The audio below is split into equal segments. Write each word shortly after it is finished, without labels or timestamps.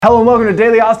Hello and welcome to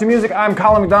Daily Austin Music. I'm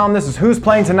Colin McDonald and this is Who's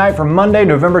Playing Tonight for Monday,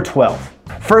 November 12th.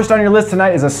 First on your list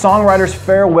tonight is a songwriter's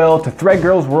farewell to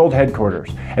Threadgirls World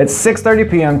Headquarters. At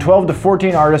 6:30 p.m., 12 to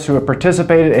 14 artists who have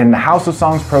participated in the House of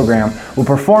Songs program will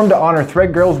perform to honor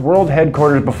Threadgirls World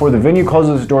Headquarters before the venue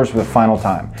closes its doors for the final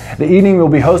time. The evening will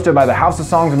be hosted by the House of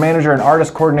Songs manager and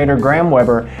artist coordinator Graham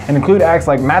Weber and include acts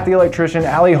like Matt the Electrician,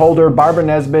 Allie Holder, Barbara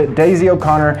Nesbitt, Daisy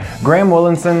O'Connor, Graham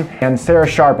Willinson, and Sarah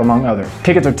Sharp, among others.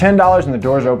 Tickets are $10 and the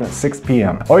doors open at 6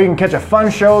 p.m. Or you can catch a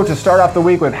fun show to start off the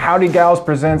week with Howdy Gals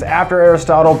presents After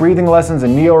Aristotle, Breathing Lessons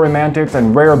in Neo-Romantics,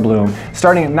 and Rare Bloom,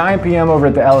 starting at 9 p.m. over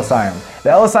at the Ellis-Iam. The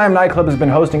Ellis-Iam nightclub has been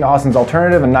hosting Austin's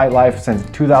alternative and nightlife since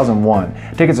 2001.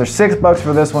 Tickets are $6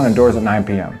 for this one and doors at 9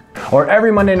 p.m. Or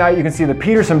every Monday night you can see the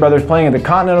Peterson Brothers playing at the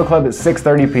Continental Club at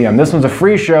 6:30 p.m. This one's a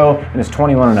free show and it's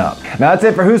 21 and up. Now that's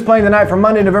it for Who's Playing Tonight for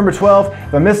Monday, November 12th.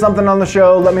 If I missed something on the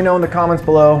show, let me know in the comments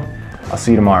below. I'll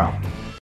see you tomorrow.